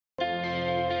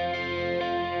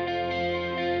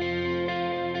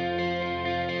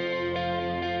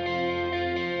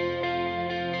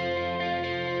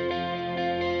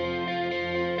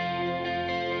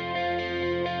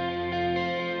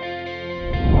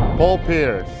Paul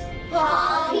Pierce.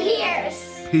 Paul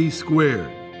Pierce. P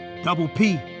squared. Double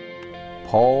P.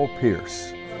 Paul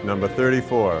Pierce. Number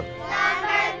 34.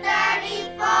 Number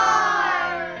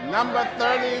 34. Number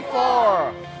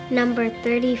 34. Number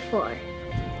 34.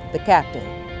 The captain.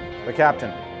 The captain.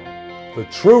 The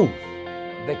truth.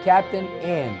 The captain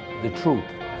and the truth.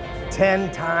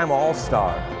 10-time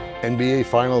All-Star. NBA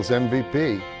Finals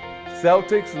MVP.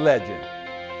 Celtics legend.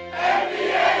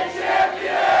 NBA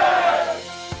champion!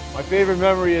 My favorite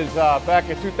memory is back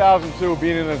in 2002,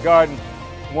 being in the Garden,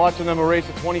 watching them erase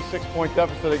a 26-point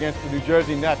deficit against the New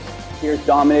Jersey Nets. Pierce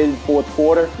dominated fourth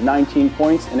quarter, 19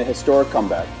 points, and a historic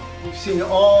comeback. We've seen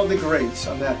all the greats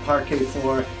on that parquet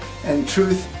floor, and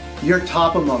truth, you're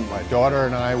top among them. My daughter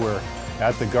and I were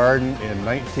at the Garden in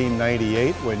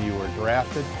 1998 when you were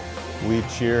drafted. We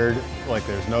cheered like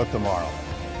there's no tomorrow.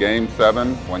 Game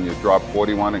 7 when you dropped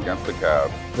 41 against the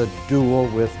Cavs. The duel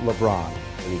with LeBron.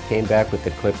 And he came back with the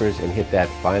Clippers and hit that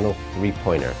final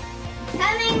three-pointer.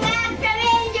 Coming back from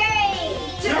injury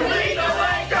to beat the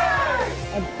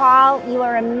Lakers. And Paul, you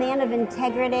are a man of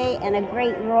integrity and a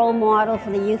great role model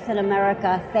for the youth in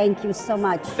America. Thank you so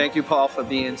much. Thank you, Paul, for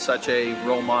being such a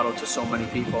role model to so many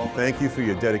people. Thank you for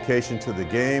your dedication to the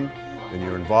game and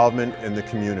your involvement in the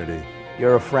community.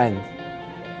 You're a friend.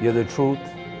 You're the truth.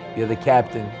 You're the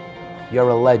captain. You're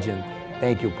a legend.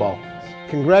 Thank you, Paul.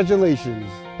 Congratulations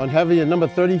on having your number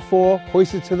 34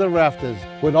 hoisted to the rafters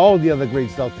with all the other great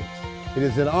Celtics. It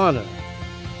is an honor.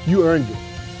 You earned it,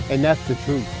 and that's the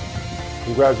truth.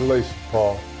 Congratulations,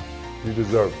 Paul. You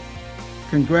deserve it.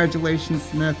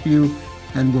 Congratulations, nephew,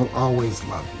 and we'll always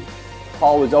love you.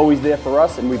 Paul was always there for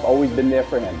us, and we've always been there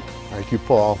for him. Thank you,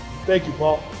 Paul. Thank you,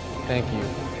 Paul. Thank you.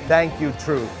 Thank you,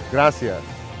 Truth. Gracias.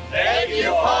 Thank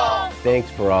you, Paul. Thanks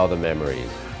for all the memories.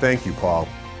 Thank you, Paul.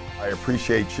 I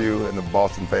appreciate you, and the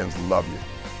Boston fans love you.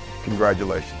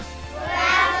 Congratulations.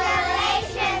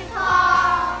 Congratulations,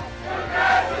 Paul.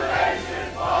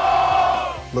 Congratulations,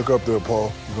 Paul! Look up there,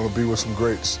 Paul. You're going to be with some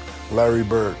greats. Larry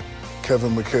Bird,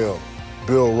 Kevin McHale,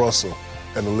 Bill Russell,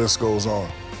 and the list goes on.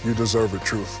 You deserve it,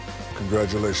 Truth.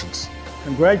 Congratulations.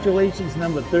 Congratulations,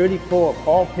 number 34,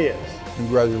 Paul Pierce.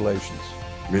 Congratulations.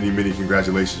 Many, many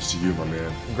congratulations to you, my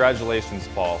man. Congratulations,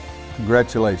 Paul.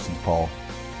 Congratulations, Paul.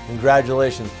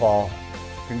 Congratulations, Paul.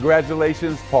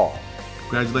 Congratulations, Paul.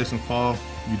 Congratulations, Paul.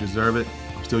 You deserve it.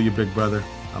 I'm still your big brother.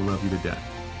 I love you to death.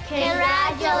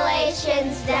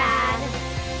 Congratulations, Dad.